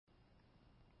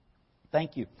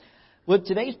Thank you. Well,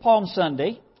 today's Palm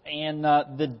Sunday, and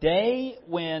the day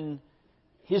when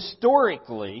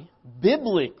historically,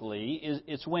 biblically,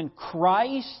 it's when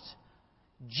Christ,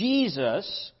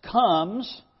 Jesus,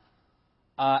 comes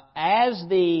as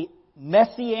the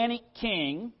Messianic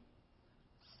King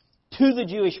to the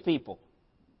Jewish people.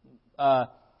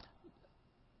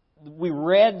 We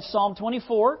read Psalm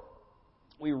 24.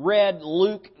 We read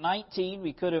Luke 19.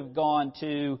 We could have gone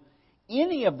to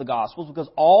any of the Gospels because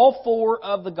all four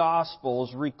of the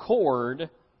Gospels record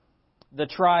the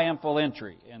triumphal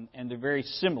entry, and they're very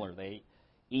similar. They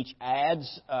each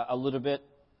adds a little bit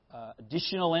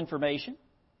additional information,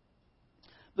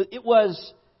 but it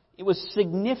was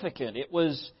significant. It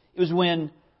was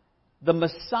when the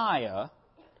Messiah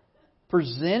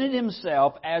presented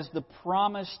Himself as the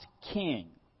promised King.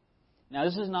 Now,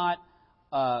 this is not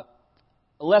a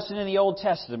lesson in the Old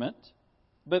Testament,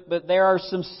 but there are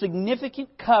some significant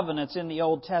covenants in the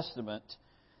Old Testament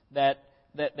that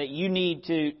you need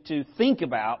to think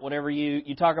about whenever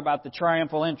you talk about the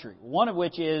triumphal entry. One of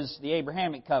which is the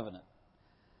Abrahamic covenant.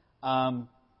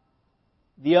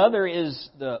 The other is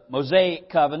the Mosaic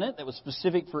covenant that was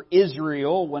specific for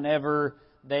Israel whenever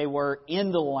they were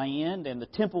in the land and the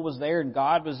temple was there and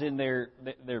God was in their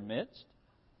midst.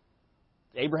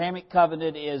 The Abrahamic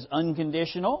covenant is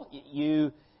unconditional.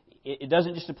 It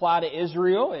doesn't just apply to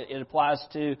Israel. It applies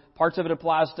to, parts of it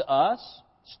applies to us.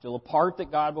 Still a part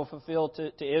that God will fulfill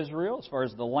to Israel as far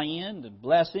as the land and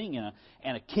blessing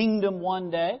and a kingdom one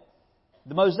day.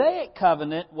 The Mosaic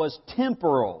covenant was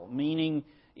temporal, meaning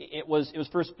it was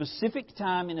for a specific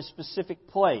time in a specific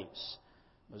place.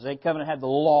 The Mosaic covenant had the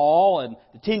law and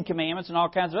the Ten Commandments and all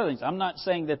kinds of other things. I'm not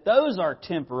saying that those are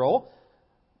temporal,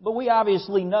 but we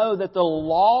obviously know that the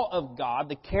law of God,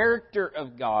 the character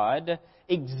of God,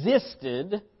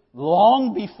 existed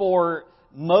long before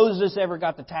Moses ever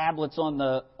got the tablets on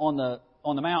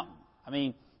the mountain. I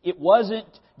mean, it wasn't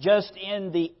just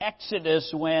in the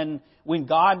Exodus when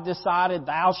God decided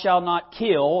thou shalt not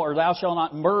kill or thou shalt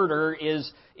not murder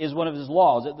is one of His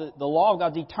laws. The law of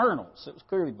God's eternal, so it was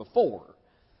clearly before.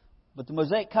 But the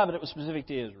Mosaic covenant was specific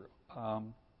to Israel.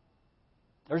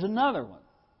 There's another one,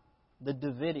 the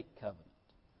Davidic covenant,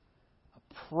 a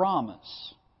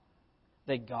promise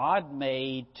that God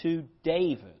made to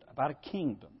David about a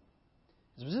kingdom.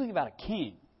 Specifically about a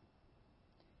king.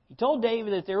 He told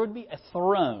David that there would be a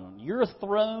throne. Your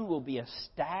throne will be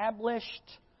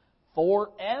established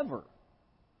forever.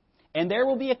 And there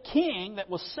will be a king that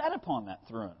will sit upon that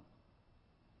throne.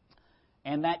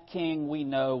 And that king we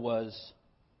know was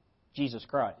Jesus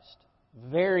Christ.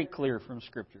 Very clear from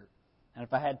Scripture. And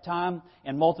if I had time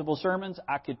and multiple sermons,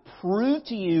 I could prove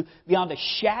to you beyond a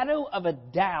shadow of a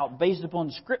doubt, based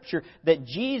upon Scripture, that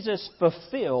Jesus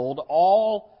fulfilled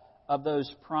all of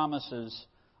those promises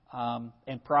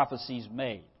and prophecies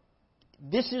made.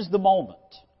 This is the moment.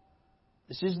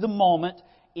 This is the moment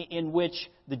in which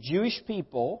the Jewish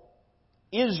people,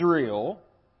 Israel,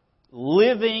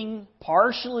 living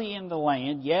partially in the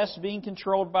land, yes, being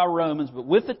controlled by Romans, but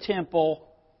with the temple,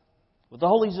 with the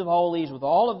holies of holies, with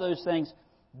all of those things,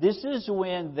 this is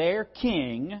when their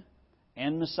king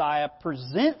and Messiah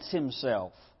presents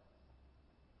Himself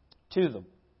to them.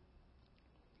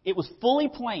 It was fully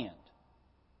planned.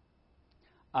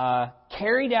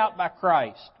 Carried out by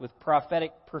Christ with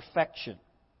prophetic perfection.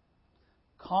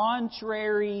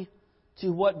 Contrary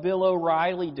to what Bill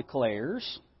O'Reilly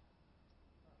declares,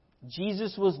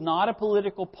 Jesus was not a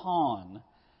political pawn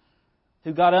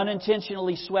who got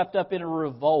unintentionally swept up in a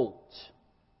revolt.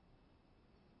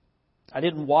 I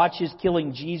didn't watch his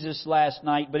Killing Jesus last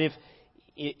night, but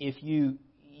if you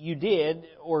did,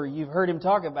 or you've heard him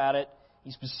talk about it,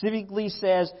 he specifically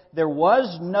says there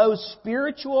was no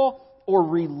spiritual or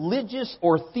religious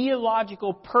or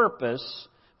theological purpose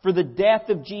for the death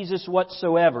of Jesus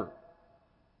whatsoever.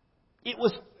 It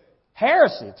was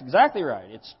heresy. It's exactly right.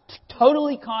 It's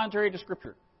totally contrary to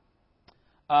Scripture.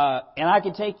 And I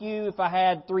could take you, if I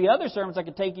had 3 other sermons, I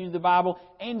could take you to the Bible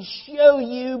and show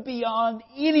you beyond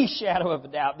any shadow of a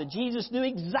doubt that Jesus knew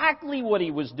exactly what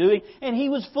He was doing and He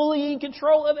was fully in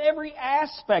control of every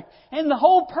aspect. And the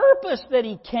whole purpose that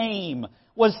He came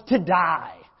was to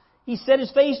die. He set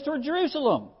His face toward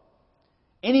Jerusalem.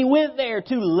 And He went there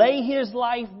to lay His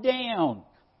life down.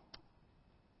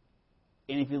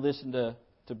 And if you listen to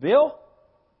Bill,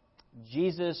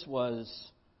 Jesus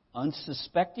was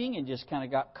unsuspecting and just kind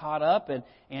of got caught up,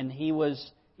 and he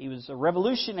was a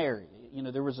revolutionary. You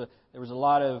know, there was a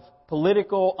lot of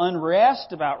political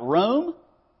unrest about Rome,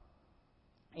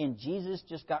 and Jesus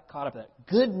just got caught up in that.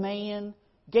 Good man,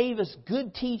 gave us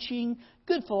good teaching,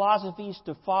 good philosophies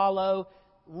to follow.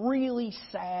 Really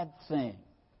sad thing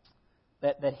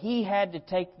that He had to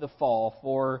take the fall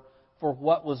for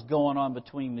what was going on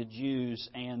between the Jews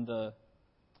and the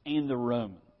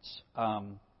Romans.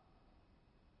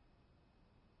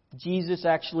 Jesus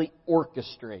actually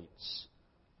orchestrates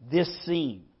this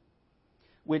scene,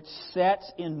 which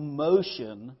sets in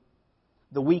motion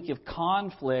the week of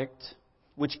conflict,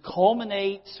 which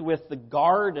culminates with the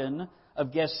Garden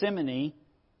of Gethsemane,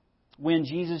 when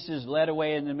Jesus is led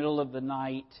away in the middle of the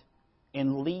night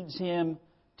and leads Him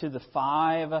to the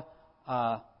 5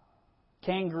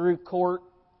 kangaroo court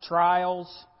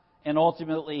trials and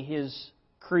ultimately His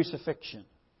crucifixion.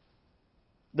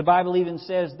 The Bible even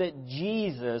says that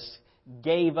Jesus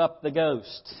gave up the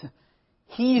ghost.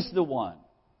 He's the one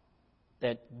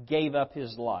that gave up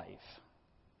His life.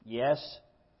 Yes,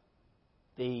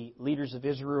 the leaders of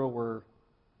Israel were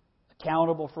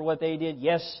accountable for what they did.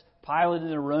 Yes, Pilate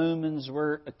and the Romans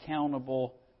were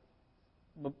accountable.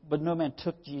 But no man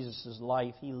took Jesus'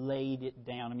 life. He laid it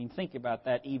down. I mean, think about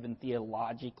that even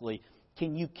theologically.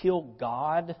 Can you kill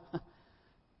God?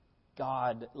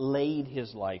 God laid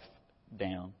His life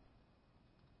down.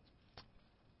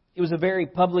 It was a very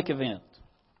public event.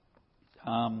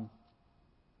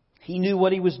 He knew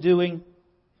what He was doing.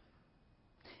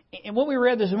 And what we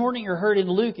read this morning or heard in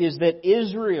Luke is that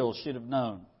Israel should have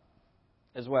known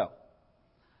as well.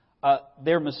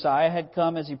 Their Messiah had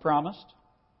come as He promised.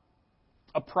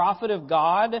 A prophet of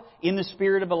God in the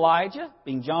spirit of Elijah,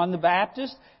 being John the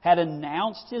Baptist, had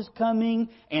announced His coming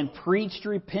and preached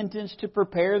repentance to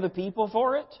prepare the people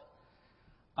for it.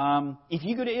 If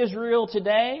you go to Israel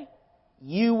today,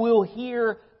 you will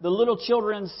hear the little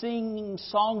children singing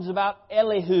songs about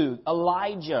Elihu,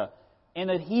 Elijah, and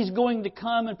that he's going to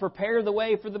come and prepare the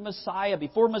way for the Messiah.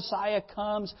 Before Messiah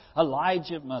comes,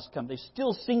 Elijah must come. They're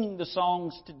still singing the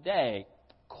songs today.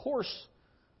 Of course,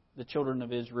 the children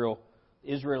of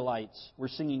Israelites were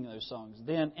singing those songs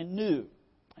then and knew.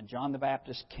 And John the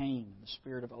Baptist came in the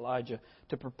spirit of Elijah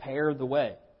to prepare the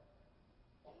way.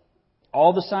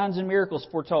 All the signs and miracles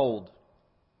foretold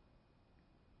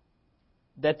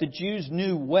that the Jews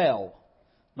knew well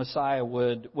Messiah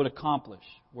would accomplish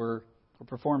were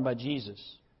performed by Jesus.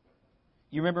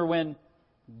 You remember when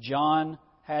John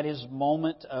had his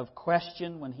moment of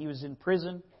question when he was in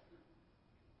prison,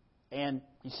 and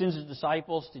he sends his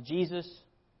disciples to Jesus,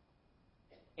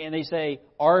 and they say,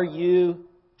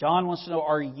 John wants to know,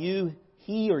 are you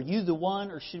he, or you the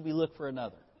one, or should we look for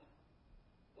another?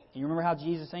 Do you remember how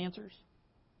Jesus answers?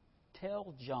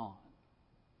 Tell John,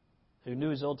 who knew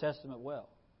his Old Testament well,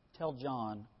 tell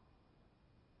John,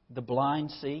 the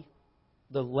blind see,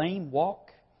 the lame walk,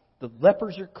 the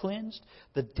lepers are cleansed,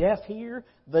 the deaf hear,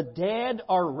 the dead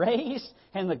are raised,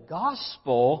 and the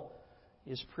gospel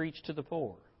is preached to the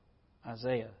poor.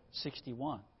 Isaiah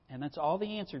 61. And that's all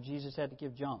the answer Jesus had to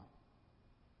give John.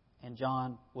 And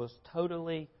John was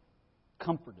totally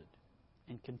comforted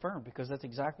and confirmed, because that's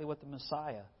exactly what the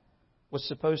Messiah was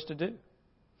supposed to do.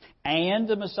 And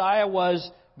the Messiah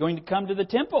was going to come to the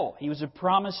temple. He was a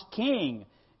promised king.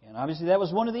 And obviously that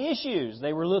was one of the issues.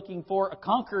 They were looking for a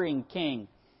conquering king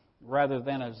rather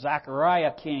than a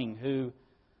Zechariah king who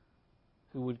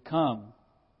would come.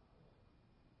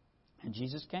 And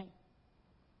Jesus came.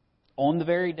 On the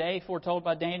very day foretold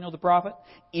by Daniel the prophet,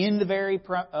 in the very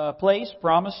place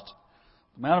promised,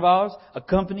 the Mount of Olives,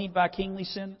 accompanied by kingly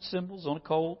cymbals on a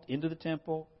colt, into the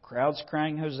temple, crowds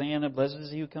crying, Hosanna, blessed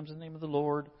is He who comes in the name of the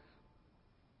Lord.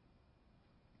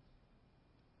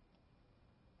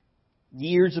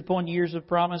 Years upon years of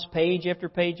promise, page after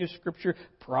page of Scripture,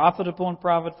 prophet upon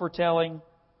prophet foretelling.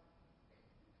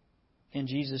 And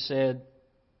Jesus said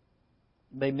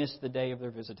they missed the day of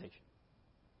their visitation.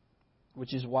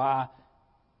 Which is why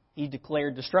He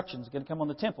declared destruction is going to come on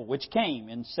the temple, which came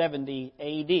in 70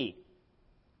 A.D.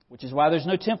 Which is why there's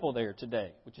no temple there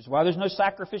today. Which is why there's no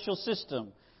sacrificial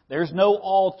system. There's no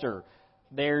altar.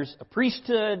 There's a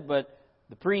priesthood, but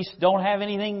the priests don't have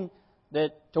anything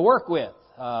to work with.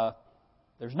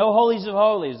 There's no holies of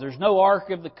holies. There's no Ark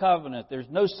of the Covenant. There's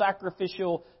no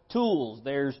sacrificial tools.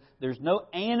 There's no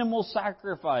animal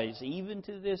sacrifice, even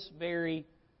to this very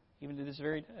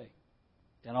day.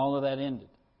 And all of that ended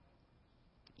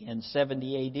in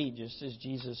 70 A.D., just as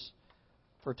Jesus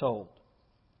foretold.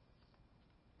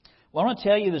 Well, I want to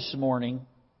tell you this morning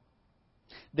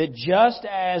that just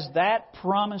as that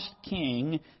promised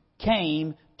king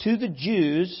came to the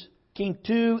Jews, came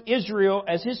to Israel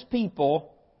as His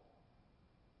people,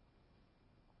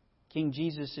 King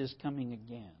Jesus is coming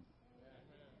again.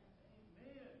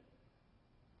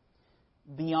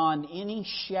 Beyond any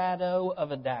shadow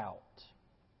of a doubt.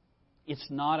 It's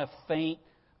not a faint,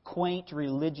 quaint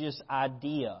religious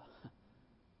idea.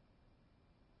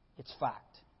 It's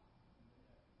fact.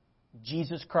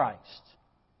 Jesus Christ.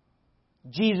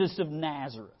 Jesus of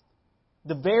Nazareth.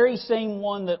 The very same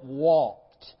one that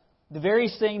walked. The very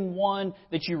same one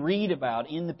that you read about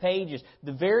in the pages.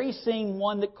 The very same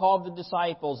one that called the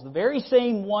disciples. The very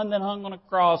same one that hung on a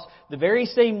cross. The very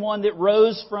same one that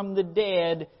rose from the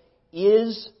dead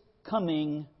is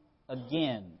coming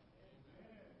again.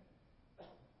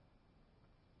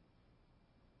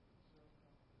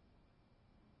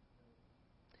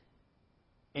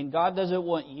 And God doesn't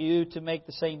want you to make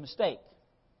the same mistake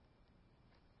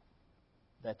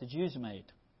that the Jews made.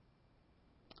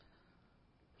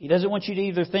 He doesn't want you to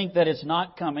either think that it's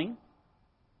not coming,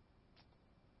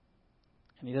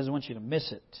 and He doesn't want you to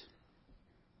miss it.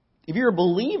 If you're a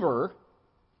believer,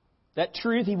 that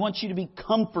truth, He wants you to be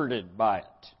comforted by it.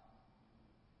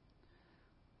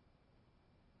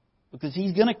 Because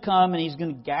He's going to come and He's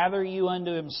going to gather you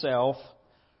unto Himself,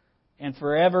 and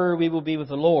forever we will be with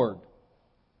the Lord.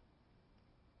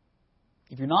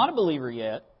 If you're not a believer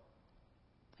yet,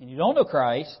 and you don't know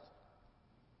Christ,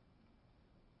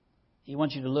 He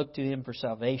wants you to look to Him for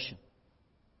salvation.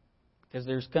 Because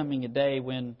there's coming a day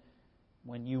when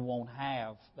you won't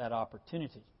have that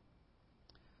opportunity.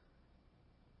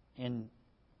 And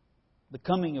the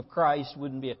coming of Christ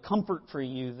wouldn't be a comfort for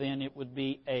you, then it would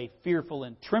be a fearful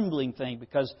and trembling thing,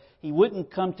 because He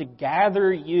wouldn't come to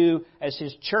gather you as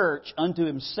His church unto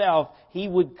Himself. He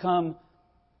would come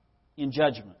in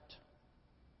judgment.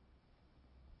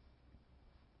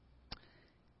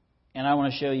 And I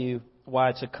want to show you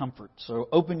why it's a comfort. So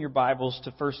open your Bibles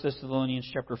to 1 Thessalonians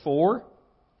chapter 4,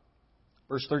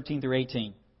 verse 13 through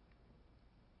 18.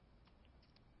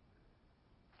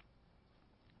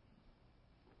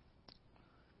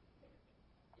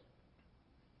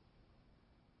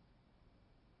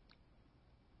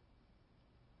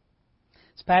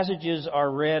 These passages are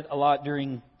read a lot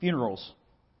during funerals.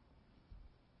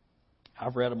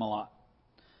 I've read them a lot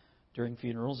during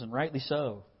funerals, and rightly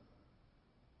so.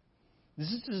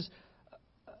 This is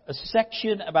a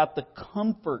section about the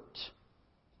comfort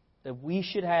that we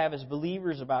should have as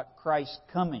believers about Christ's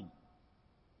coming.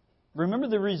 Remember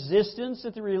the resistance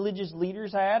that the religious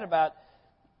leaders had about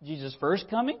Jesus' first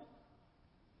coming?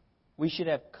 We should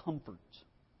have comfort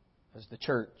as the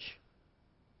church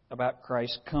about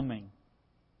Christ's coming.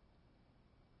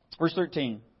 Verse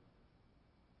 13.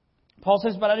 Paul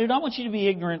says, "But I do not want you to be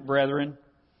ignorant, brethren,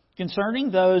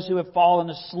 concerning those who have fallen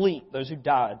asleep," those who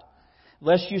died,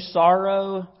 "lest you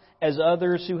sorrow as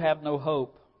others who have no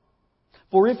hope.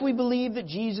 For if we believe that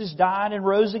Jesus died and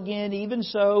rose again, even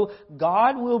so,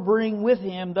 God will bring with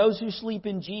Him those who sleep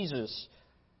in Jesus.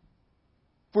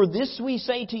 For this we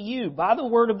say to you by the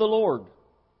word of the Lord,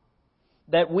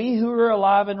 that we who are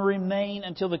alive and remain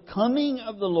until the coming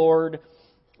of the Lord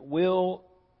will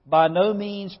by no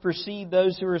means precede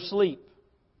those who are asleep.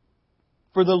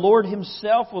 For the Lord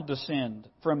Himself will descend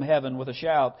from heaven with a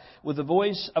shout, with the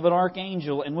voice of an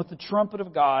archangel, and with the trumpet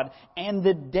of God, and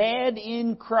the dead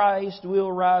in Christ will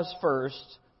rise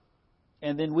first,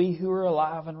 and then we who are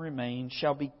alive and remain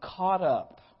shall be caught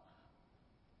up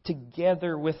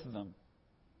together with them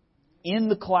in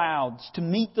the clouds to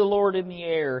meet the Lord in the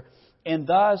air, and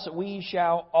thus we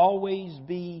shall always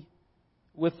be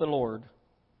with the Lord.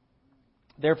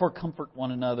 Therefore comfort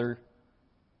one another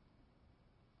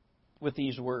with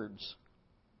these words."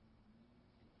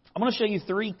 I'm going to show you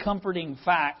 3 comforting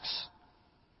facts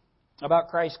about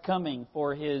Christ's coming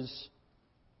for His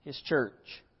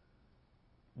church.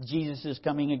 Jesus is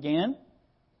coming again,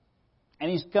 and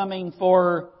He's coming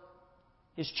for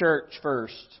His church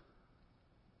first.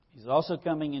 He's also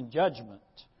coming in judgment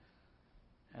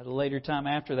at a later time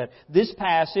after that. This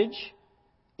passage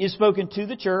is spoken to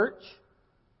the church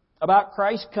about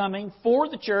Christ's coming for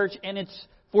the church, and it's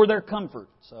for their comfort.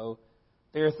 So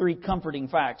there are 3 comforting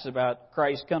facts about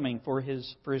Christ coming for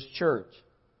His church.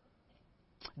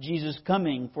 Jesus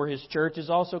coming for His church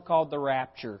is also called the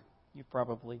rapture. You've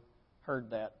probably heard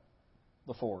that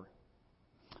before.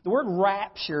 The word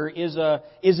rapture is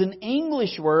an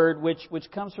English word which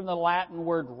comes from the Latin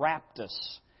word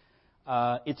raptus.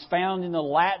 It's found in the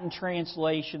Latin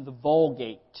translation, the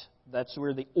Vulgate. That's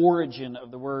where the origin of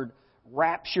the word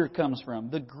rapture comes from.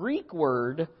 The Greek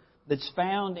word that's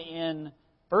found in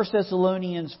 1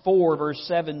 Thessalonians 4, verse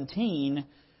 17,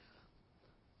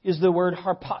 is the word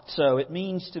harpazo. It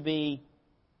means to be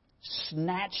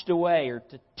snatched away, or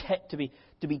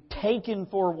to be taken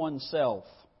for oneself.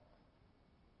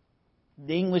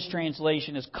 The English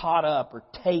translation is caught up or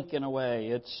taken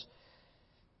away.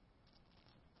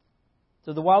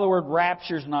 While the word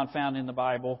rapture is not found in the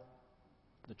Bible,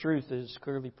 the truth is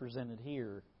clearly presented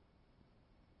here.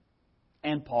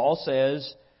 And Paul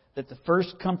says that the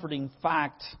first comforting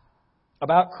fact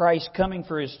about Christ coming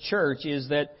for His church is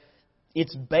that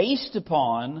it's based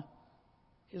upon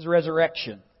His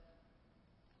resurrection.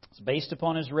 It's based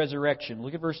upon His resurrection.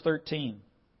 Look at verse 13.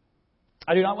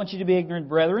 I do not want you to be ignorant,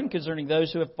 brethren, concerning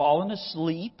those who have fallen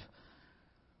asleep,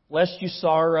 lest you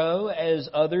sorrow as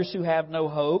others who have no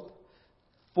hope.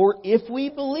 For if we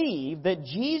believe that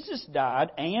Jesus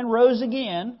died and rose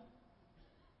again,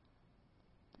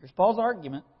 here's Paul's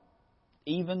argument,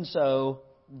 even so,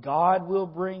 God will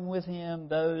bring with Him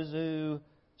those who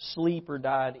sleep or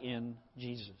died in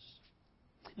Jesus.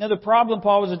 Now the problem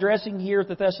Paul was addressing here at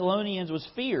the Thessalonians was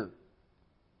fear.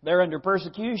 They're under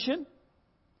persecution.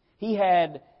 He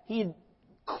had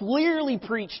clearly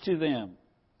preached to them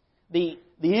the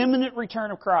imminent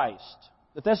return of Christ.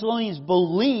 The Thessalonians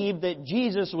believed that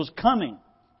Jesus was coming.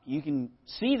 You can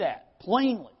see that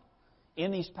plainly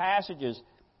in these passages.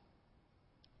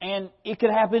 And it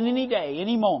could happen any day,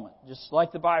 any moment, just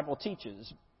like the Bible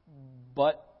teaches.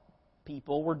 But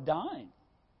people were dying.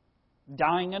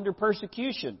 Dying under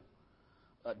persecution.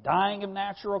 Dying of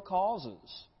natural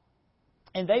causes.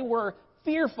 And they were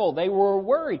fearful. They were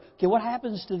worried. Okay, what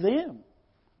happens to them?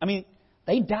 I mean,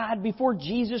 they died before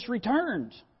Jesus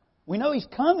returned. We know He's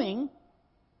coming,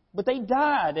 but they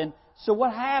died. And so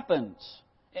what happens?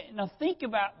 Now think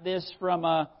about this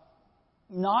from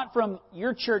not from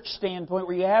your church standpoint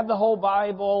where you have the whole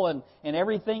Bible and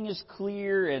everything is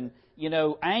clear and,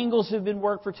 angles have been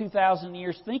worked for 2,000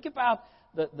 years. Think about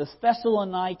the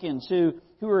Thessalonians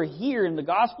who are here and the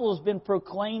gospel has been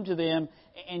proclaimed to them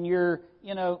and you're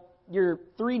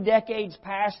 3 decades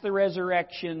past the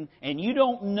resurrection and you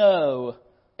don't know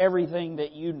everything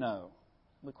that you know.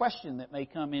 The question that may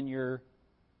come in your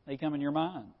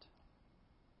mind.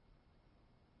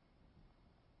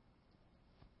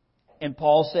 And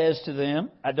Paul says to them,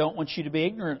 I don't want you to be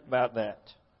ignorant about that.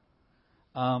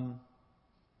 I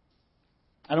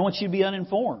don't want you to be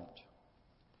uninformed.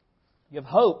 You have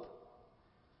hope,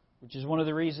 which is one of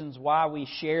the reasons why we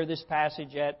share this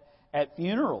passage at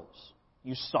funerals.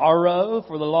 You sorrow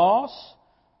for the loss,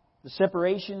 the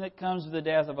separation that comes with the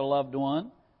death of a loved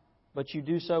one, but you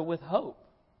do so with hope.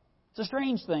 It's a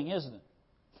strange thing, isn't it?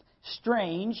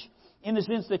 Strange in the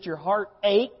sense that your heart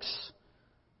aches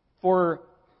for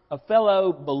a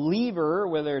fellow believer,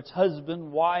 whether it's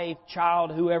husband, wife,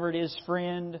 child, whoever it is,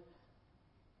 friend,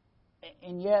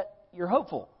 and yet you're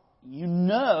hopeful. You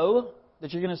know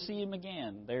that you're going to see him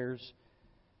again. There's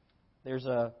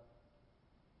a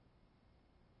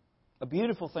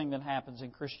beautiful thing that happens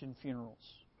in Christian funerals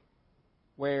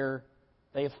where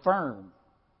they affirm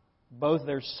both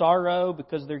their sorrow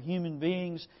because they're human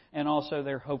beings and also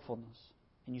their hopefulness.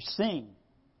 And you sing.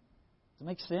 Does it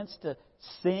make sense to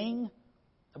sing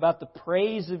about the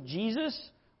praise of Jesus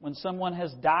when someone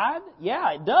has died?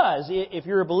 Yeah, it does. If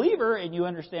you're a believer and you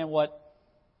understand what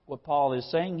Paul is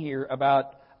saying here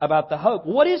about the hope.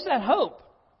 What is that hope?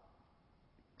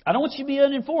 I don't want you to be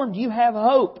uninformed. You have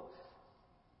hope.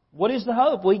 What is the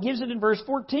hope? Well, he gives it in verse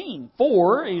 14.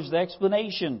 For is the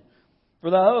explanation for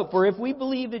the hope. For if we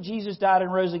believe that Jesus died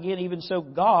and rose again, even so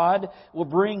God will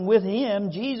bring with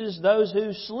Him, Jesus, those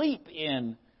who sleep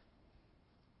in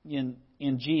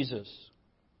Jesus.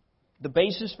 The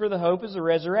basis for the hope is the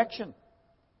resurrection.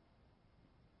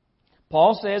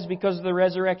 Paul says because of the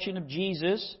resurrection of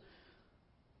Jesus,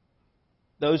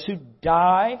 those who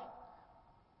die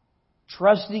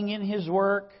trusting in His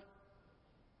work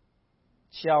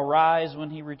shall rise when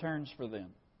He returns for them.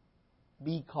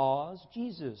 Because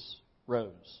Jesus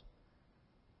rose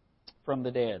from the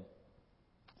dead.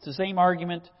 It's the same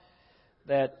argument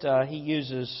that he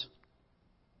uses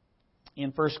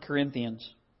in 1 Corinthians.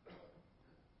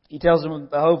 He tells them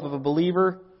the hope of a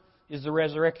believer is the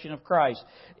resurrection of Christ.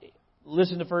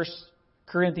 Listen to 1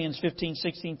 Corinthians 15,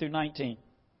 16 through 19.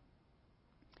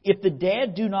 If the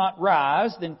dead do not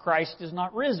rise, then Christ is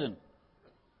not risen.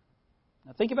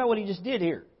 Now think about what he just did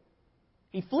here.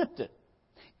 He flipped it.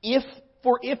 If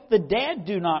the dead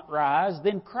do not rise,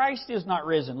 then Christ is not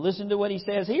risen. Listen to what he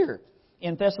says here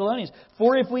in Thessalonians.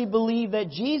 For if we believe that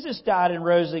Jesus died and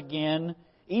rose again,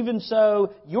 even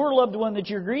so your loved one that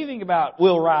you're grieving about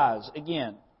will rise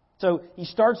again. So he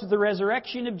starts with the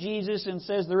resurrection of Jesus and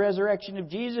says the resurrection of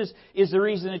Jesus is the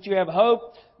reason that you have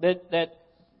hope, that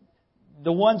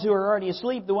the ones who are already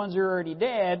asleep, the ones who are already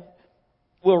dead,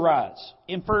 will rise.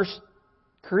 In 1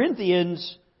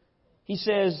 Corinthians, he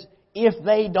says, if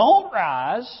they don't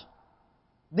rise,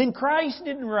 then Christ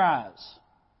didn't rise.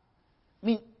 I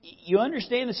mean, you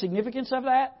understand the significance of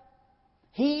that?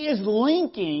 He is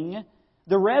linking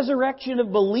the resurrection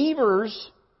of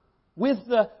believers with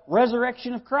the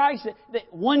resurrection of Christ. That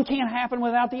one can't happen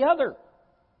without the other.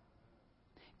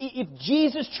 If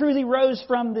Jesus truly rose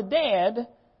from the dead,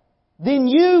 then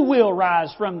you will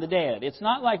rise from the dead. It's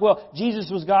not like, well, Jesus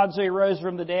was God, so He rose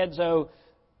from the dead, so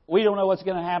we don't know what's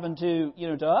going to happen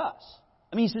to us.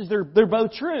 I mean, He says they're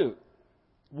both true.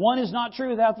 One is not true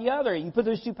without the other. You put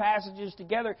those two passages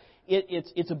together,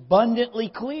 it's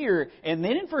abundantly clear. And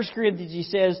then in 1 Corinthians He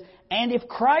says, and if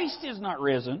Christ is not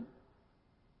risen,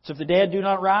 so if the dead do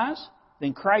not rise,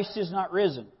 then Christ is not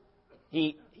risen.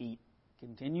 He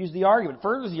continues the argument,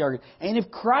 furthers the argument. And if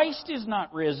Christ is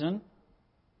not risen,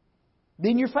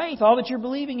 then your faith, all that you're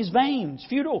believing, is vain, it's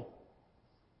futile.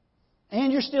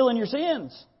 And you're still in your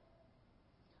sins.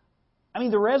 I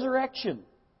mean, the resurrection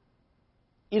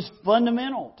is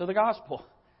fundamental to the gospel.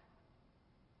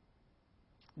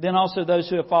 Then also those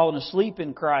who have fallen asleep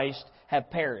in Christ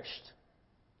have perished.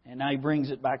 And now he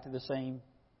brings it back to the same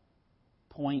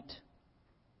point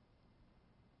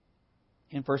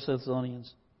in 1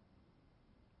 Thessalonians.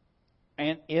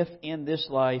 And if in this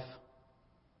life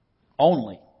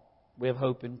only we have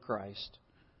hope in Christ,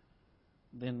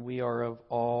 then we are of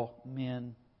all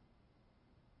men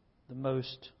the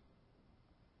most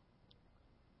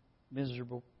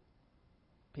miserable,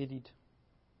 pitied.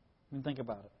 I mean, think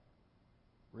about it.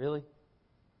 Really?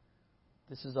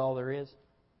 This is all there is?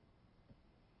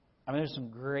 I mean, there's some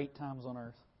great times on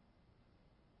earth.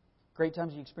 Great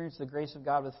times you experience the grace of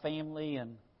God with family,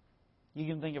 and you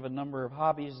can think of a number of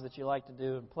hobbies that you like to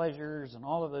do and pleasures and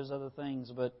all of those other things,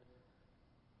 but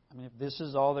I mean, if this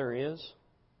is all there is,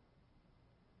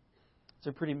 it's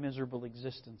a pretty miserable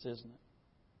existence, isn't it?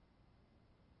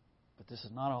 But this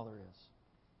is not all there is.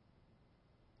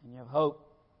 And you have hope.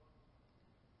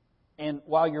 And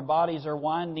while your bodies are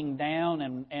winding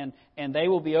down and they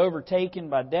will be overtaken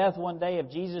by death one day, if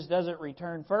Jesus doesn't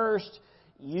return first,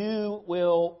 you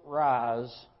will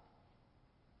rise.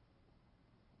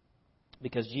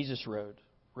 Because Jesus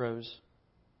rose.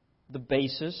 The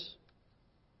basis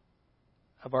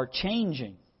of our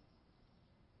changing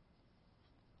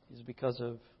is because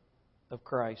of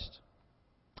Christ.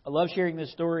 I love sharing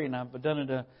this story, and I've done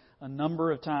it a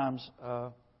number of times.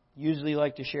 Usually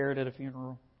like to share it at a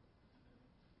funeral.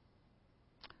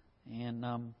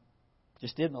 And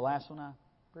just did in the last one I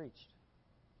preached.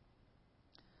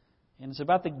 And it's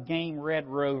about the game Red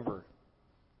Rover.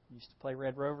 I used to play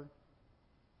Red Rover.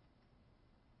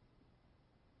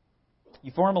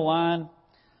 You form a line,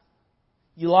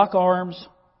 you lock arms,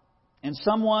 and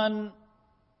someone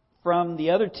from the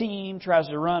other team tries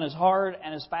to run as hard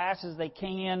and as fast as they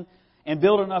can and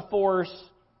build enough force,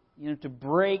 to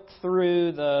break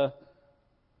through the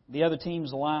other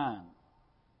team's line.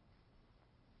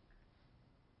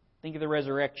 Think of the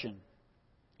resurrection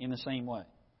in the same way.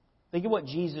 Think of what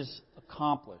Jesus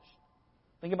accomplished.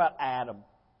 Think about Adam.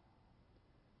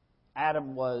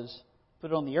 Adam was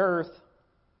put on the earth,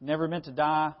 never meant to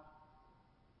die.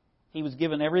 He was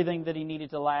given everything that he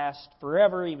needed to last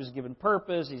forever. He was given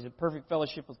purpose. He's in perfect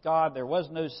fellowship with God. There was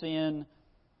no sin.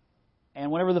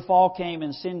 And whenever the fall came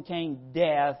and sin came,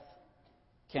 death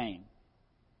came.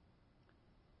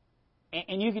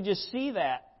 And you can just see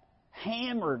that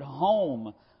hammered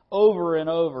home over and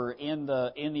over in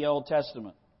the Old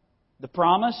Testament. The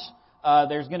promise,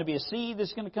 there's going to be a seed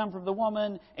that's going to come from the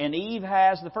woman, and Eve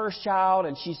has the first child,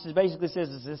 and she basically says,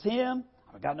 "Is this him?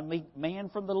 I've gotten a man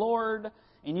from the Lord."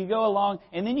 And you go along,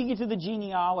 and then you get to the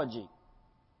genealogy,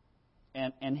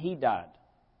 and he died,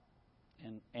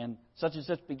 and such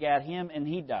begat him, and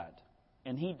he died,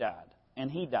 and he died, and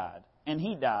he died, and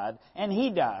he died, and he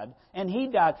died, and he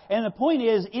died. And the point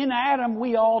is, in Adam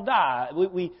we all die.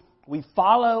 We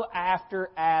follow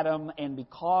after Adam, and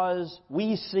because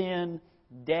we sin,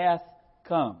 death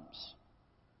comes.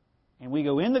 And we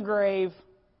go in the grave,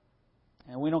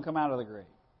 and we don't come out of the grave.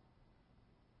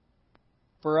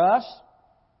 For us,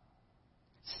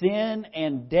 sin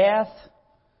and death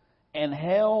and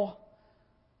hell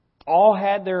all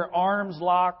had their arms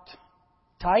locked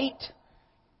tight.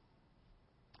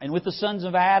 And with the sons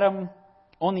of Adam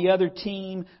on the other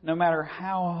team, no matter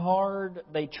how hard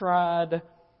they tried,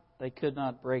 they could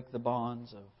not break the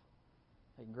bonds of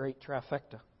a great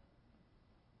trifecta.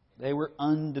 They were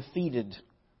undefeated.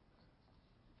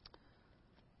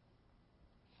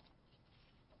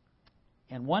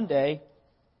 And one day,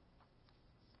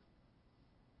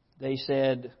 they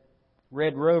said,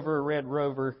 Red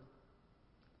Rover,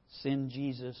 send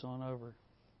Jesus on over.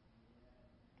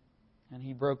 And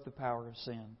He broke the power of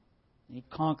sin. He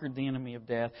conquered the enemy of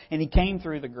death. And He came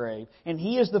through the grave. And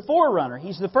He is the forerunner.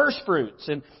 He's the first fruits.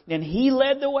 And He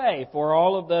led the way for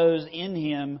all of those in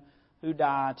Him who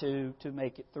die to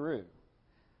make it through.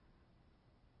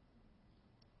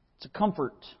 It's a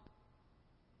comfort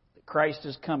that Christ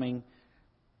is coming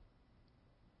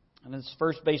And it's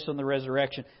first based on the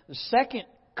resurrection. The second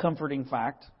comforting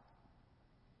fact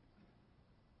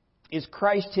is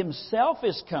Christ Himself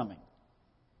is coming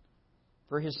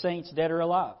for His saints, dead or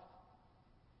alive.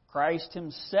 Christ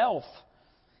Himself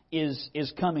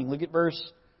is coming. Look at verse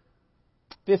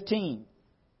 15.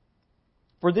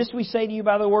 For this we say to you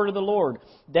by the word of the Lord,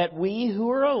 that we who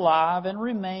are alive and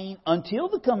remain until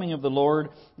the coming of the Lord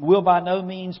will by no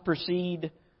means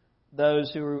precede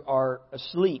those who are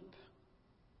asleep.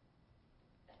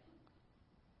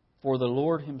 For the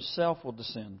Lord Himself will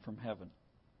descend from heaven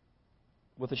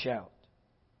with a shout,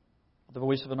 with the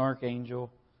voice of an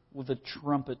archangel, with the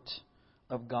trumpet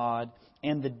of God,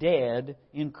 and the dead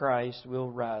in Christ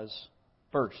will rise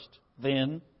first.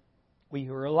 Then we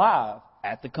who are alive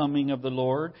at the coming of the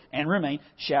Lord and remain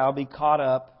shall be caught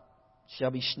up,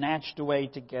 shall be snatched away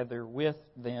together with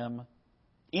them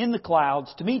in the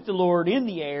clouds to meet the Lord in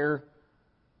the air,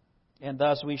 and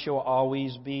thus we shall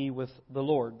always be with the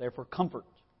Lord. Therefore, comfort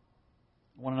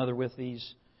one another with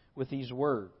these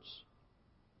words.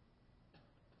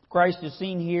 Christ is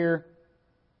seen here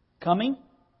coming.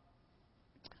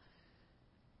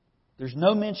 There's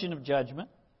no mention of judgment.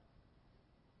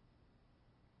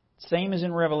 Same as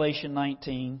in Revelation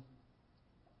 19.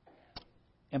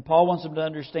 And Paul wants them to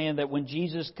understand that when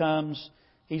Jesus comes,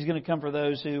 He's going to come for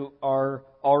those who are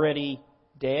already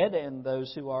dead and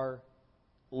those who are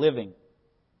living.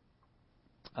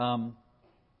 It's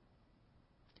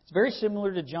very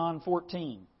similar to John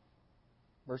 14,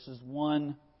 verses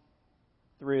 1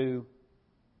 through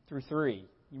 3. You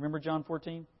remember John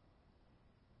 14?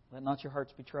 Let not your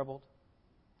hearts be troubled.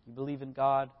 You believe in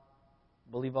God,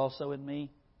 believe also in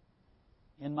me.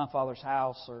 In my Father's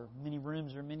house are many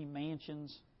rooms or many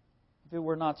mansions. If it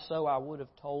were not so, I would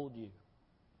have told you.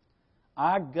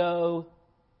 I go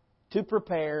to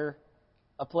prepare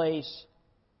a place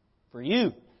for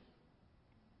you.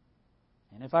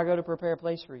 And if I go to prepare a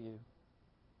place for you,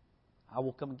 I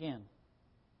will come again,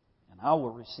 and I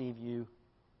will receive you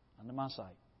unto my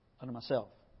sight, unto myself,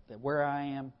 that where I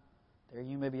am, there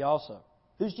you may be also.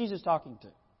 Who's Jesus talking to?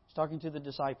 He's talking to the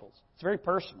disciples. It's very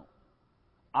personal.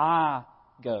 I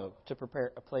go to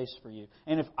prepare a place for you.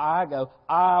 And if I go,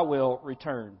 I will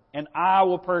return. And I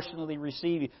will personally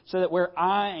receive you. So that where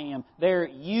I am, there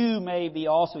you may be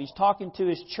also. He's talking to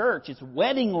His church. It's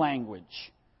wedding language.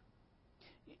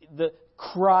 The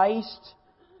Christ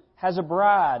has a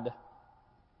bride.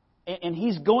 And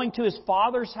He's going to His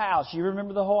Father's house. You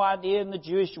remember the whole idea in the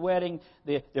Jewish wedding.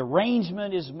 The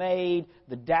arrangement is made.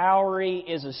 The dowry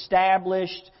is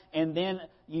established. And then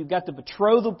you've got the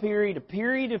betrothal period, a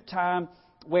period of time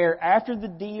where after the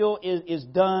deal is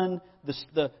done,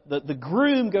 the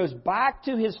groom goes back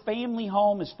to his family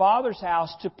home, his father's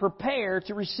house, to prepare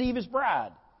to receive his bride.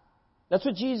 That's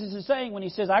what Jesus is saying when He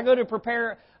says, I go to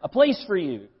prepare a place for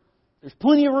you. There's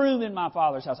plenty of room in my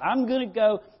Father's house. I'm going to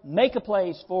go make a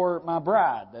place for my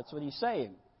bride. That's what He's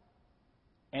saying.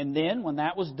 And then, when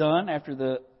that was done, after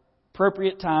the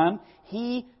appropriate time,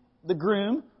 He, the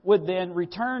groom, would then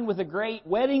return with a great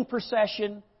wedding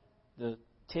procession, the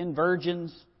 10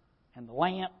 virgins and the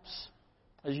lamps.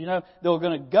 As you know, they're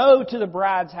going to go to the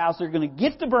bride's house. They're going to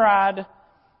get the bride,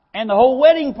 and the whole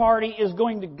wedding party is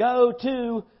going to go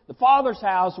to the Father's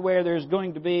house, where there's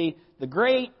going to be the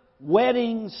great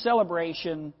wedding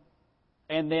celebration,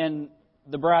 and then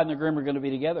the bride and the groom are going to be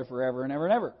together forever and ever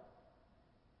and ever.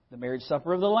 The marriage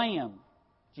supper of the Lamb,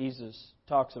 Jesus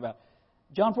talks about.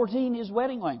 John 14 is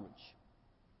wedding language.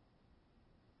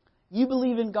 You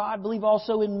believe in God, believe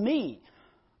also in me.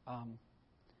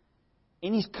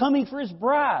 And He's coming for His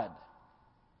bride.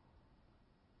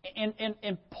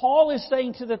 And Paul is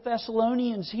saying to the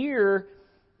Thessalonians here,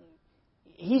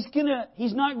 He's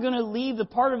not going to leave the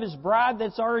part of His bride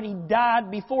that's already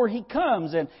died before He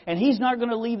comes. And He's not going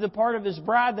to leave the part of His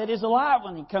bride that is alive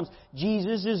when He comes.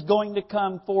 Jesus is going to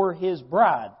come for His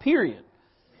bride, period.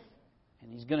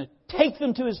 And He's going to take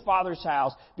them to His Father's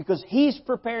house because He's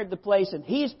prepared the place and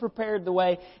He's prepared the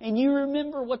way. And you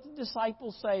remember what the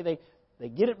disciples say. They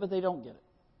get it, but they don't get it.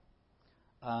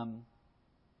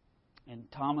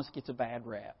 And Thomas gets a bad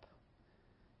rap.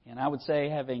 And I would say,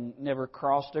 having never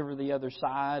crossed over the other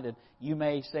side, and you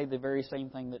may say the very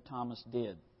same thing that Thomas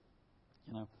did.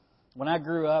 You know, when I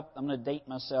grew up, I'm going to date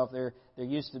myself. There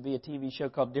used to be a TV show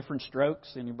called Different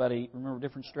Strokes. Anybody remember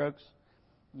Different Strokes?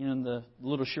 You know, the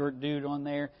little short dude on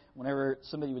there. Whenever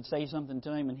somebody would say something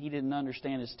to him and he didn't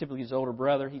understand, it's typically his older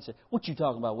brother. He'd say, "What you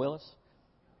talking about, Willis?"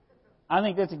 I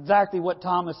think that's exactly what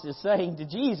Thomas is saying to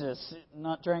Jesus,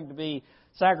 not trying to be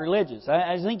sacrilegious.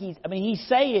 I think he's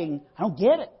saying, I don't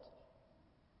get it.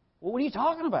 Well, what are you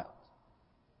talking about?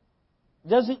 It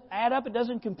doesn't add up. It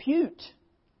doesn't compute.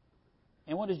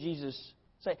 And what does Jesus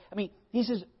say? I mean, He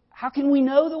says, how can we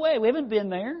know the way? We haven't been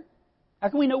there. How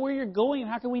can we know where you're going?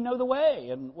 How can we know the way?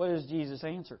 And what does Jesus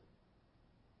answer?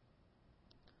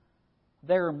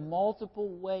 There are multiple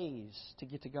ways to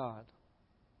get to God.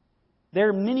 There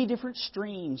are many different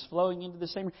streams flowing into the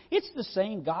same. It's the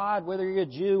same God, whether you're a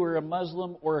Jew or a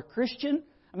Muslim or a Christian.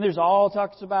 I mean, there's all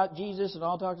talks about Jesus and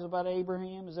all talks about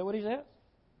Abraham. Is that what He says?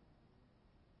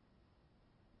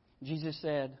 Jesus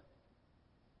said,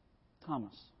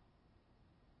 Thomas,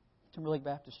 Timberlake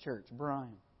Baptist Church,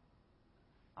 Brian,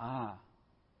 I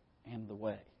am the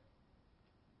way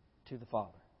to the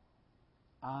Father.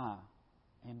 I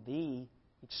am the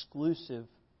exclusive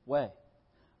way.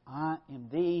 I am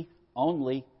the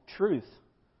only truth.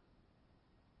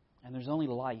 And there's only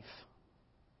life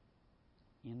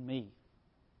in me.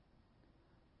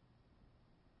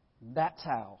 That's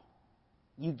how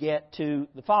you get to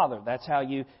the Father. That's how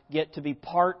you get to be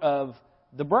part of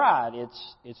the bride.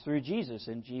 It's through Jesus,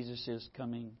 and Jesus is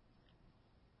coming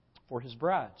for His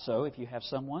bride. So if you have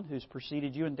someone who's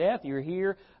preceded you in death, you're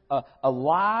here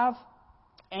alive,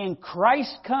 and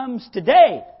Christ comes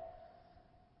today,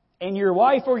 and your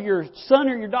wife or your son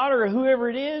or your daughter or whoever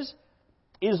it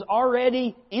is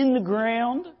already in the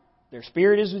ground. Their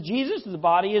spirit is with Jesus, the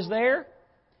body is there.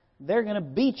 They're going to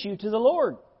beat you to the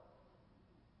Lord.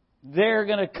 They're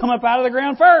going to come up out of the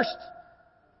ground first.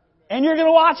 And you're going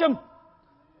to watch them.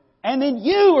 And then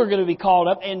you are going to be called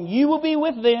up, and you will be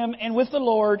with them and with the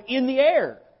Lord in the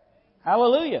air.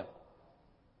 Hallelujah.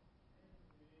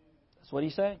 That's what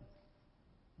He's saying.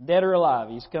 Dead or alive,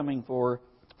 He's coming for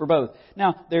both.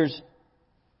 Now, there's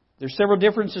several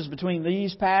differences between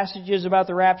these passages about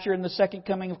the rapture and the second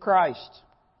coming of Christ.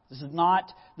 This is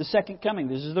not the second coming.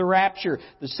 This is the rapture.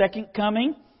 The second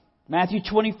coming, Matthew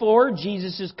 24,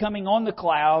 Jesus is coming on the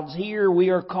clouds. Here we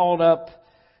are called up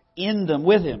in them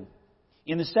with Him.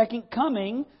 In the second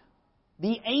coming,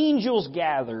 the angels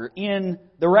gather. In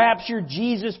the rapture,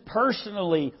 Jesus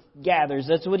personally gathers.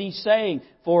 That's what He's saying.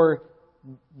 For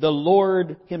the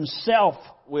Lord Himself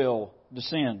will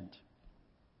descend.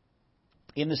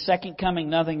 In the second coming,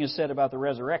 nothing is said about the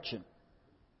resurrection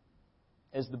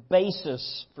as the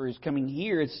basis for His coming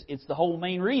here. It's the whole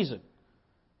main reason.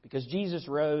 Because Jesus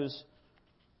rose,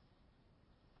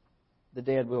 the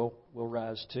dead will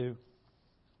rise too.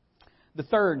 The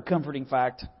third comforting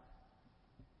fact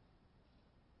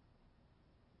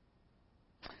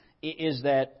is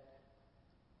that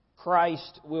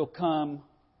Christ will come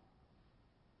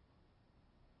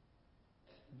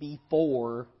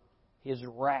before His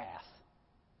wrath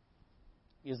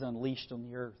is unleashed on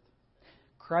the earth.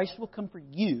 Christ will come for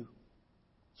you.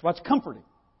 That's what's comforting.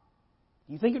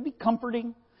 Do you think it would be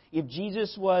comforting if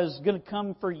Jesus was going to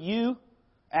come for you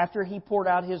after He poured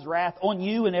out His wrath on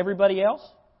you and everybody else?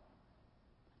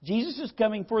 Jesus is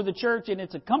coming for the church, and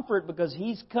it's a comfort because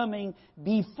He's coming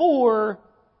before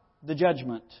the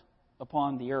judgment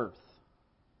upon the earth.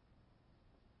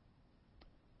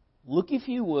 Look, if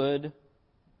you would,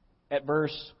 at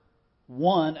verse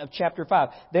 1 of chapter 5.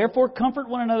 Therefore, comfort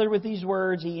one another with these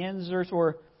words. He ends verse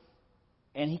 4,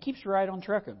 and he keeps right on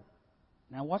trucking.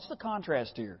 Now, what's the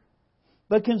contrast here?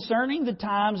 But concerning the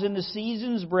times and the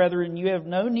seasons, brethren, you have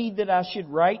no need that I should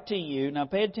write to you. Now,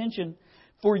 pay attention.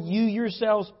 For you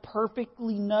yourselves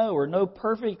perfectly know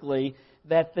perfectly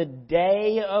that the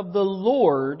day of the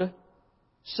Lord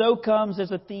so comes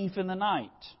as a thief in the night.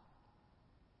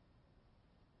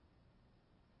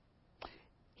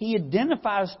 He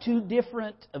identifies two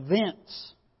different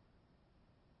events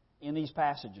in these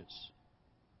passages.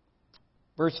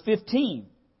 Verse 15.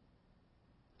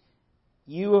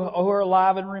 You who are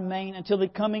alive and remain until the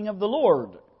coming of the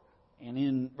Lord. And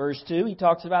in verse 2, he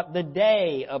talks about the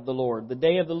day of the Lord. The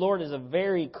day of the Lord is a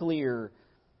very clear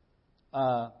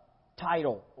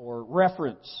title or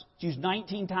reference. It's used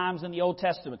 19 times in the Old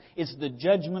Testament. It's the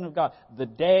judgment of God. The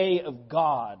day of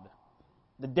God.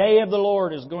 The day of the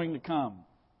Lord is going to come.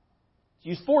 It's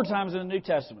used 4 times in the New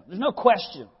Testament. There's no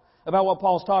question about what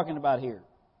Paul's talking about here.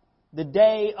 The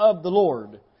day of the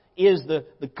Lord is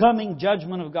the coming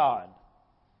judgment of God.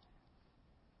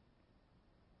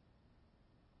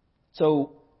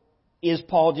 So, is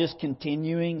Paul just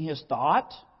continuing his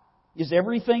thought? Is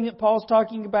everything that Paul's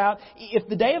talking about? If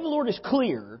the day of the Lord is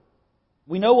clear,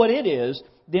 we know what it is,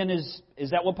 then is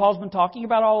that what Paul's been talking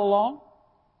about all along?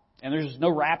 And there's no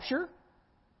rapture?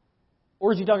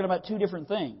 Or is he talking about two different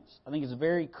things? I think it's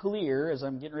very clear, as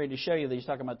I'm getting ready to show you, that he's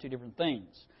talking about two different things.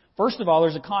 First of all,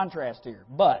 there's a contrast here.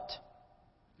 But,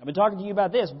 I've been talking to you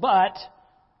about this, but, I'm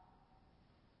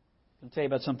going to tell you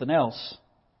about something else.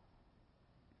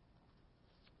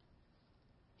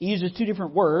 He uses two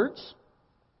different words.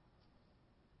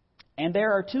 And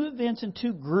there are two events and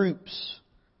two groups.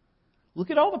 Look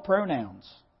at all the pronouns.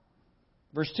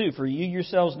 Verse 2, for you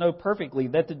yourselves know perfectly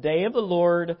that the day of the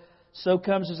Lord so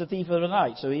comes as a thief of the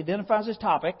night. So he identifies his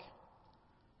topic.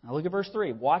 Now look at verse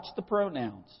 3. Watch the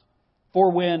pronouns.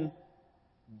 For when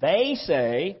they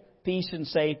say peace and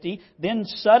safety, then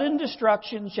sudden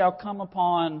destruction shall come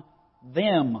upon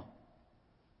them,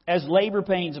 as labor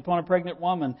pains upon a pregnant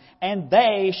woman, and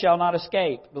they shall not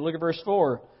escape. But look at verse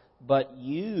 4. But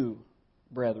you,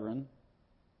 brethren,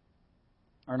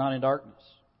 are not in darkness.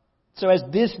 So as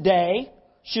this day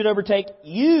should overtake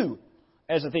you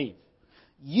as a thief.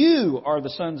 You are the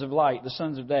sons of light, the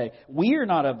sons of day. We are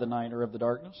not of the night or of the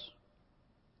darkness.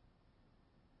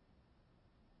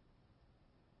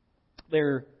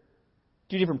 There are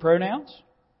two different pronouns.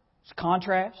 It's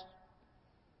contrast.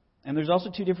 And there's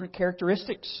also two different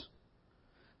characteristics.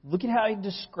 Look at how he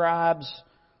describes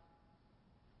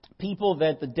people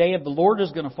that the day of the Lord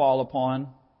is going to fall upon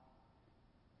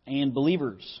and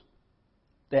believers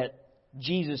that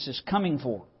Jesus is coming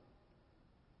for.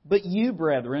 But you,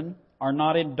 brethren, are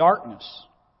not in darkness.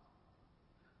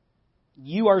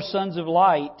 You are sons of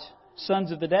light,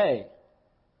 sons of the day.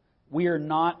 We are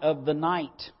not of the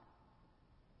night,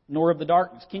 nor of the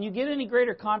darkness. Can you get any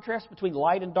greater contrast between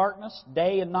light and darkness,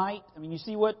 day and night? I mean, you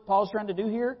see what Paul's trying to do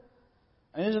here?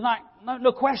 I mean, there's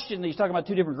no question that he's talking about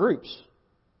two different groups.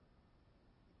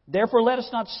 Therefore, let us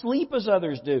not sleep as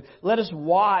others do. Let us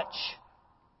watch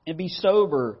and be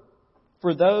sober.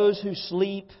 For those who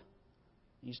sleep,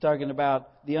 he's talking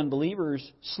about the unbelievers,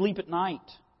 sleep at night.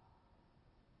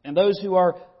 And those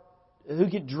who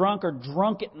get drunk are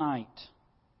drunk at night.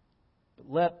 But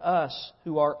let us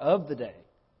who are of the day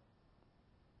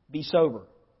be sober.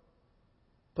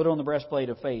 Put on the breastplate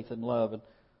of faith and love,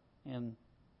 and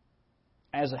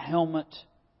as a helmet,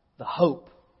 the hope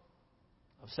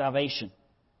of salvation.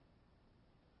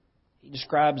 He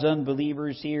describes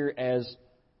unbelievers here as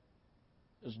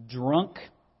drunk,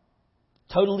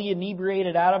 totally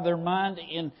inebriated out of their mind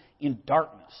in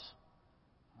darkness.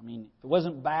 I mean, if it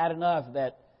wasn't bad enough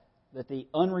that the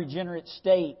unregenerate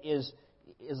state is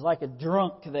like a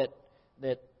drunk that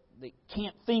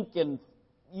can't think, and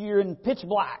you're in pitch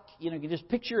black. You can just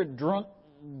picture a drunk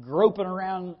groping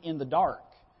around in the dark.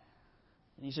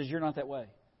 And he says, you're not that way.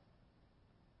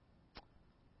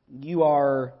 You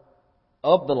are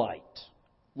of the light.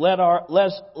 Let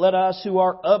us who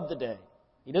are of the day.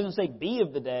 He doesn't say be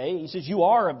of the day. He says you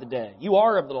are of the day. You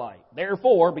are of the light.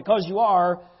 Therefore, because you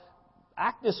are,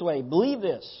 act this way. Believe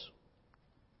this.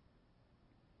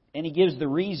 And he gives the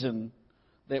reason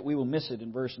that we will miss it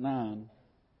in verse 9.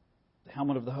 The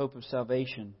helmet of the hope of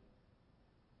salvation.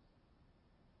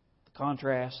 The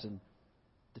contrast and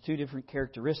the two different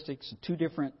characteristics and two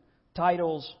different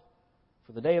titles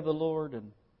for the day of the Lord.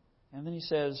 And then he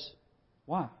says,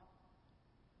 why?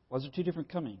 Why is there two different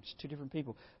comings, two different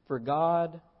people? For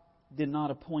God did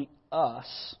not appoint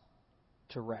us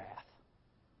to wrath,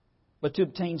 but to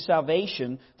obtain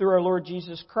salvation through our Lord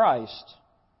Jesus Christ,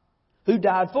 who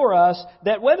died for us,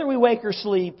 that whether we wake or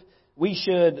sleep, we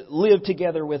should live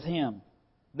together with Him.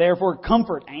 Therefore,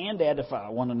 comfort and edify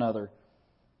one another,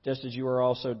 just as you are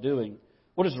also doing.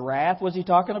 What is wrath? Was he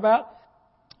talking about?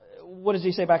 What does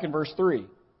he say back in verse 3?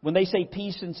 When they say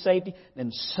peace and safety,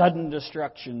 then sudden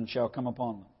destruction shall come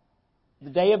upon them. The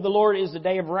day of the Lord is the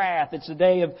day of wrath. It's the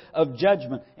day of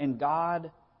judgment. And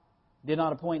God did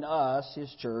not appoint us,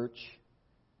 His church,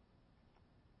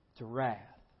 to wrath.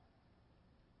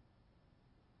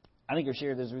 I think I've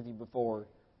shared this with you before.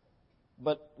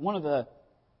 But one of the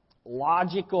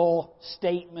logical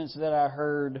statements that I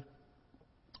heard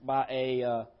by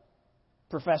a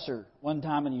professor one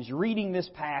time, and he was reading this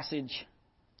passage.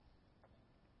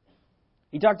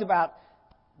 He talked about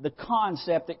the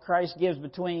concept that Christ gives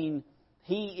between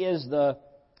He's the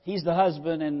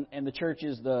husband and the church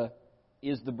is the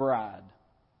bride.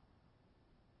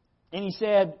 And he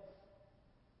said,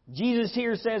 Jesus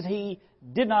here says He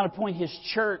did not appoint His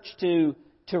church to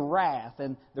wrath.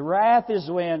 And the wrath is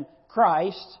when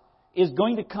Christ is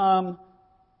going to come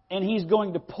and He's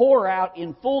going to pour out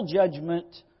in full judgment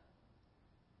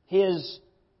His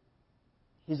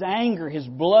anger, His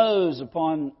blows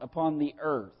upon the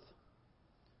earth.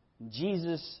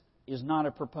 Jesus is not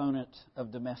a proponent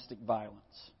of domestic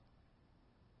violence.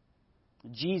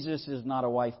 Jesus is not a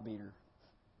wife beater.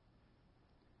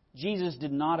 Jesus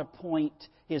did not appoint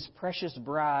His precious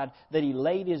bride that He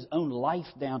laid His own life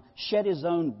down, shed His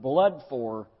own blood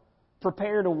for,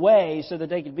 prepared a way so that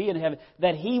they could be in heaven,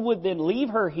 that He would then leave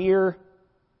her here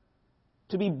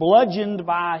to be bludgeoned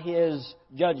by His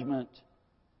judgment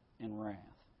and wrath.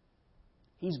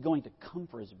 He's going to come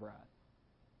for His bride.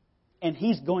 And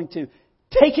He's going to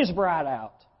take His bride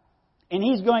out. And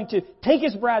He's going to take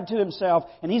His bride to Himself,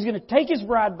 and He's going to take His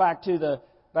bride back to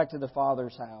the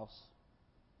Father's house.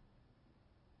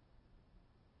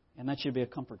 And that should be a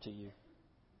comfort to you.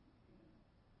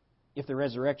 If the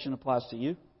resurrection applies to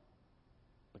you,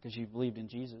 because you've believed in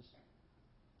Jesus,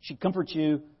 it should comfort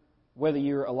you whether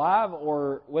you're alive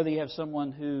or whether you have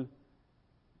someone who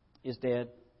is dead.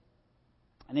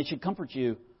 And it should comfort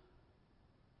you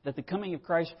that the coming of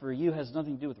Christ for you has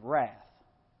nothing to do with wrath.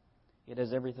 It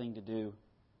has everything to do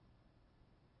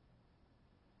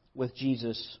with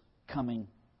Jesus coming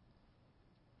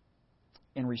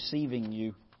and receiving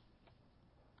you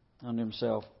unto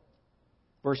Himself.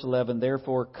 Verse 11,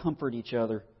 therefore comfort each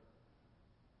other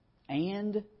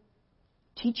and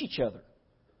teach each other.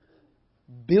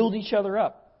 Build each other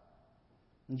up,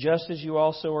 just as you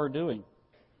also are doing.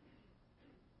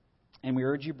 And we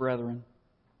urge you, brethren,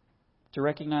 to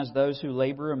recognize those who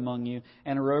labor among you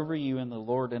and are over you in the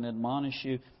Lord, and admonish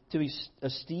you to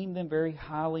esteem them very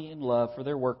highly in love for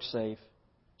their work's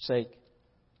sake.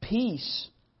 Peace.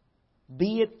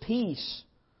 Be at peace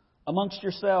amongst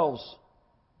yourselves.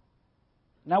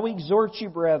 Now we exhort you,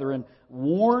 brethren,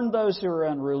 warn those who are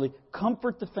unruly,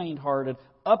 comfort the faint-hearted,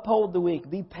 uphold the weak,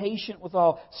 be patient with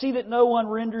all. See that no one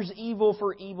renders evil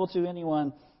for evil to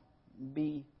anyone,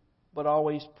 but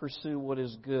always pursue what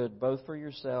is good, both for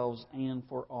yourselves and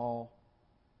for all.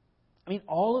 I mean,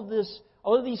 all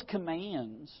of these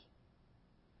commands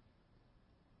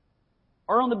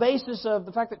are on the basis of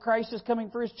the fact that Christ is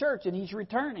coming for His church and He's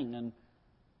returning,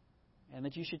 and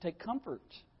that you should take comfort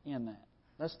in that.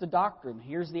 That's the doctrine.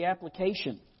 Here's the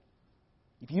application.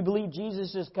 If you believe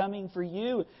Jesus is coming for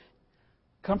you,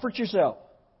 comfort yourself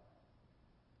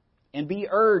and be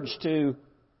urged to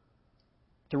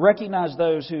recognize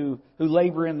those who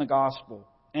labor in the gospel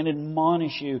and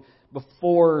admonish you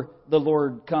before the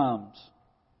Lord comes.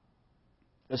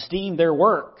 Esteem their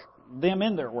work, them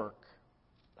in their work,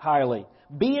 highly.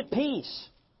 Be at peace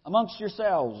amongst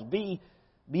yourselves. Be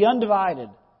undivided.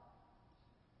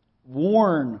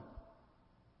 Warn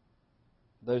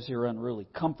those who are unruly.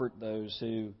 Comfort those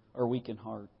who are weak in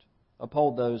heart.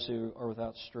 Uphold those who are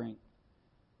without strength.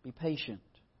 Be patient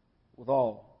with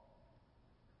all.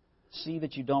 See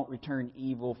that you don't return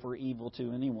evil for evil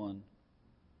to anyone.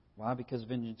 Why? Because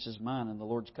vengeance is mine and the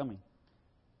Lord's coming.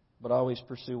 But always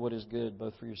pursue what is good,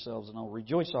 both for yourselves and all.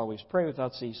 Rejoice always. Pray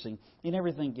without ceasing. In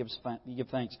everything give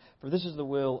thanks. For this is the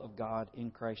will of God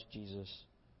in Christ Jesus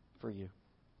for you.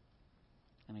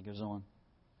 And it goes on.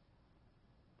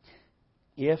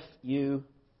 If you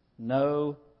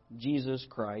know Jesus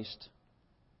Christ,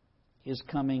 His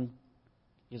coming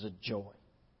is a joy.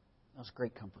 That's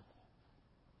great comfort.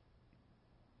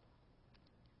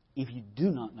 If you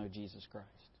do not know Jesus Christ,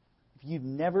 if you've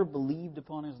never believed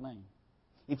upon His name,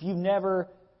 if you've never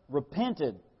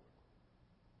repented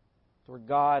toward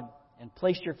God and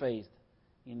placed your faith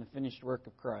in the finished work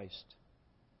of Christ,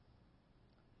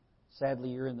 sadly,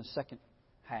 you're in the second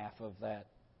half of that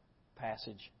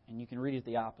passage, and you can read it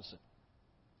the opposite.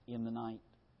 In the night.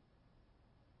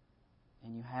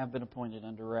 And you have been appointed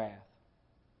unto wrath.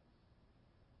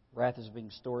 Wrath is being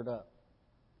stored up,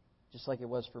 just like it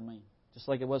was for me. Just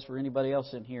like it was for anybody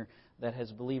else in here that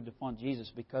has believed upon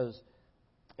Jesus, because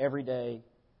every day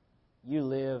you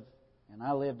live, and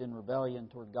I lived in rebellion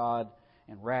toward God,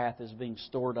 and wrath is being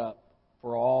stored up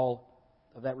for all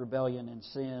of that rebellion and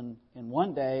sin. And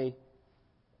one day,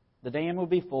 the dam will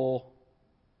be full.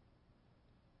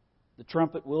 The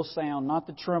trumpet will sound, not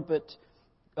the trumpet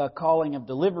calling of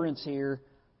deliverance here,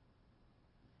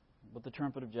 but the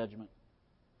trumpet of judgment.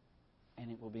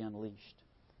 And it will be unleashed.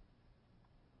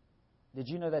 Did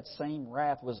you know that same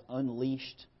wrath was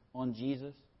unleashed on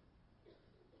Jesus?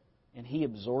 And He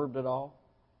absorbed it all?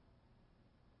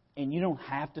 And you don't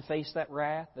have to face that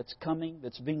wrath that's coming,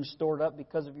 that's being stored up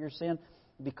because of your sin,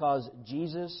 because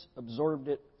Jesus absorbed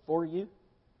it for you.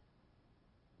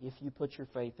 If you put your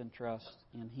faith and trust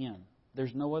in Him.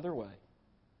 There's no other way.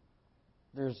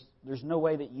 There's no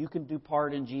way that you can do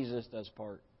part and Jesus does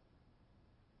part.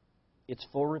 It's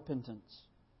full repentance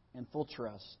and full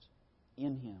trust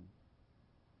in Him.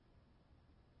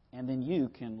 And then you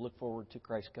can look forward to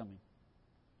Christ's coming.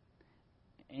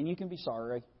 And you can be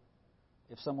sorry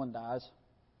if someone dies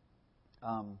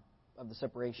of the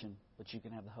separation, but you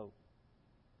can have the hope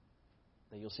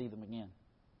that you'll see them again.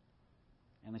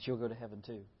 And that you'll go to heaven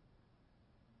too.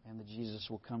 And that Jesus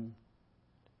will come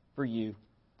for you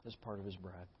as part of His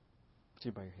bride. Would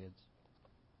you bow your heads?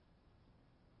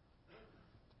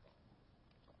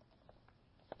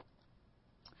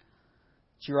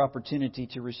 It's your opportunity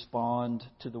to respond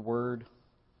to the Word.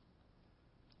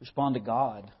 Respond to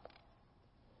God.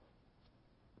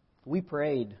 We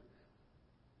prayed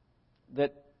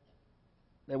that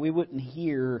we wouldn't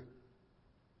hear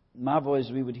my voice,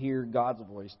 we would hear God's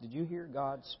voice. Did you hear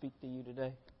God speak to you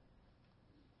today?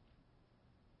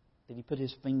 Did He put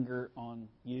His finger on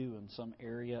you in some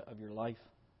area of your life?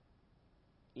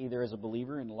 Either as a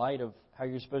believer in light of how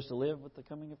you're supposed to live with the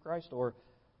coming of Christ, or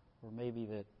maybe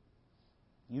that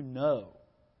you know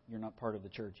you're not part of the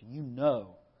church. You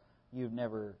know you've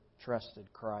never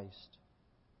trusted Christ.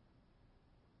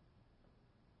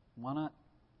 Why not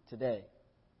today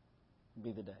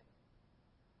be the day?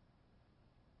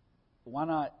 Why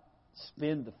not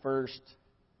spend the first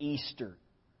Easter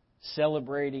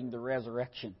celebrating the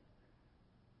resurrection,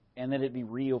 and that it be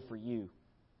real for you,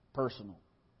 personal?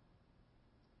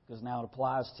 Because now it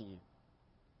applies to you.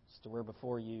 It's to where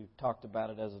before you talked about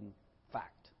it as a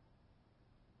fact.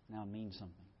 Now it means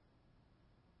something.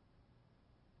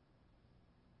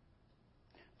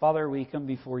 Father, we come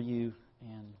before you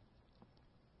and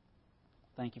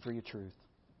thank you for your truth.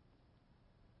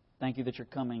 Thank you that you're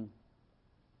coming.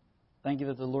 Thank you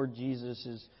that the Lord Jesus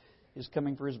is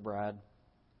coming for His bride.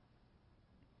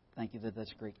 Thank you that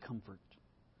that's great comfort.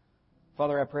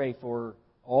 Father, I pray for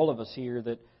all of us here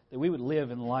that we would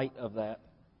live in light of that.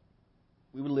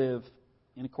 We would live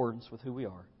in accordance with who we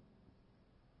are.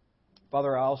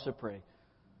 Father, I also pray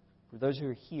for those who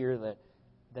are here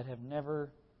that have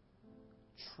never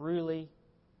truly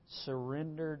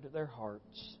surrendered their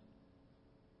hearts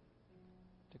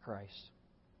to Christ.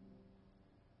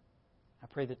 I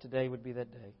pray that today would be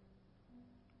that day,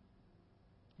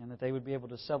 and that they would be able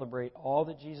to celebrate all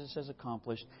that Jesus has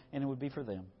accomplished, and it would be for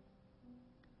them.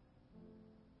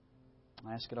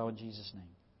 I ask it all in Jesus' name.